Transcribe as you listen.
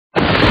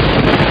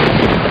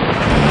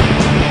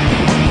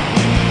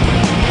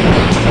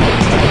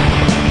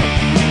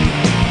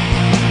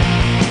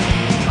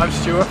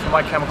Stuart from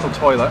My Chemical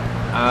Toilet,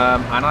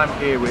 and I'm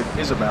here with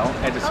Isabelle,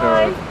 editor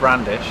of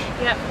Brandish.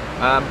 Yep.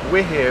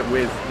 We're here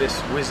with this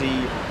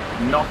whizzy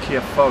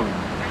Nokia phone,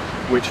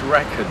 which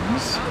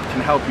reckons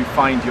can help you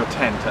find your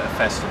tent at a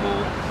festival.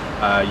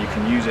 You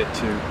can use it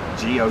to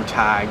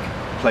geo-tag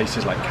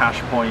places like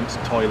cash points,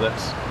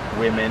 toilets,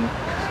 women,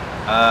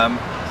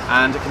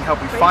 and it can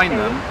help you find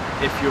them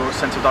if your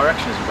sense of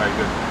direction isn't very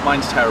good.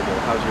 Mine's terrible.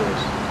 How's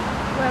yours?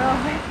 Where are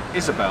we?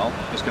 Isabelle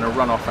is going to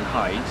run off and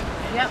hide.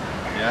 Yep.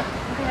 Yeah.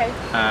 Okay.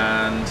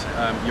 And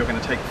you're going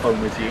to take the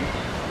phone with you,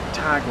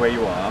 tag where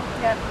you are,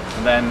 Yep.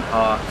 and then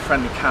our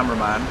friendly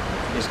cameraman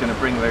is going to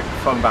bring the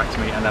phone back to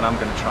me, and then I'm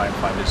going to try and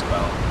find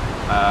Isabelle.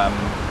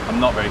 I'm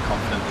not very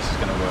confident this is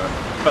going to work,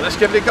 but let's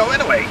give it a go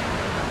anyway.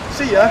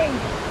 See ya. Hey.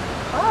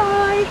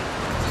 Bye.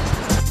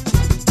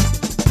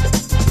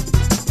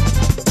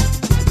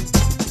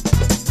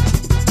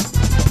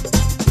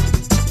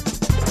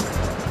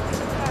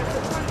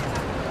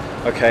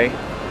 Okay,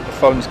 the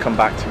phone's come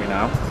back to me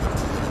now.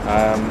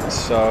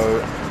 So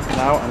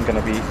now I'm going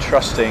to be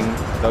trusting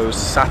those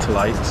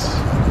satellites,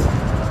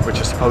 which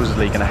are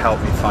supposedly going to help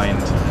me find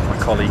my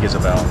colleague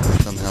Isabelle.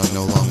 Somehow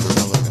no longer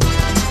relevant.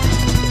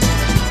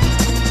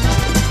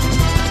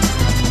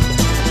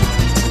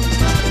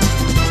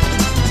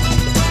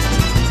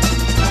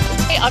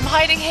 I'm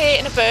hiding here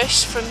in a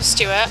bush from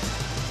Stuart.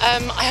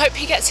 I hope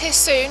he gets here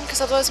soon, because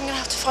otherwise I'm going to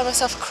have to find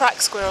myself a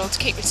crack squirrel to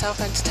keep myself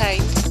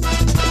entertained.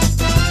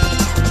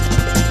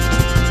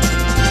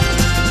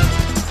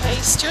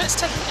 Stuart's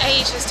taking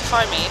ages to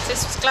find me. If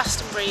this was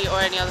Glastonbury or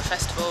any other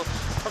festival,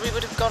 probably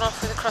would have gone off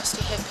with a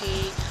crusty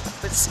hippie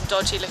with some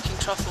dodgy looking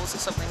truffles or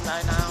something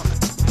by now.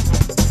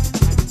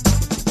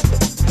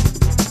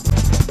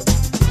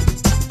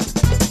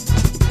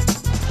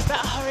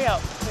 Better hurry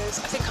up, because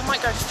I think I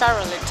might go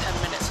feral in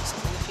 10 minutes or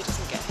something if he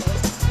doesn't get here.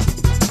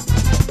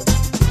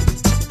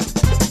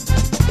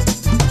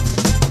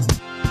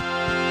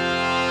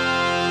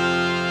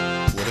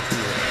 What if you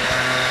were?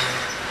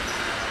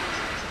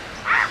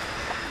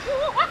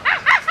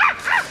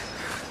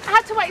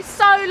 Wait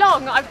so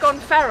long, I've gone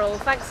feral.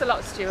 Thanks a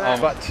lot, Stuart. Oh,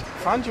 but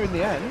found you in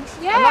the end.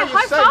 Yeah,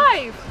 high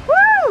five!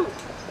 Woo!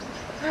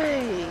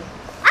 Hey.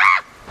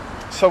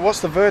 So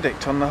what's the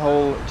verdict on the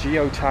whole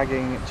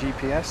geo-tagging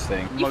GPS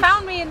thing? You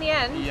found me in the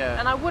end, Yeah.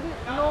 and I wouldn't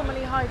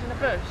normally hide in a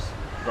bush.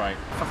 Right.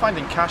 For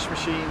finding cash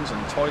machines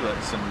and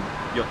toilets and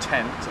your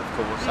tent, of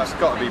course, that's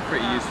got to be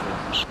pretty useful.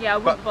 Yeah, I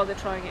wouldn't bother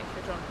trying it if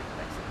you're drunk,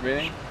 basically.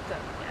 Really? Yeah.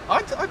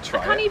 I'd try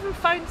it. I can't even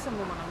phone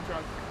someone when I'm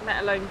drunk,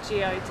 let alone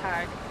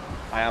geo-tag.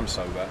 I am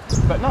sober.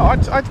 But no,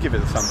 I'd give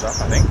it a thumbs up,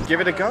 I think. Give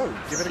it a go.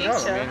 Give it a go.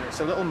 I mean, it's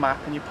a little map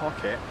in your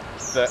pocket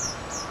that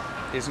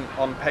isn't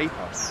on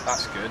paper.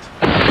 That's good.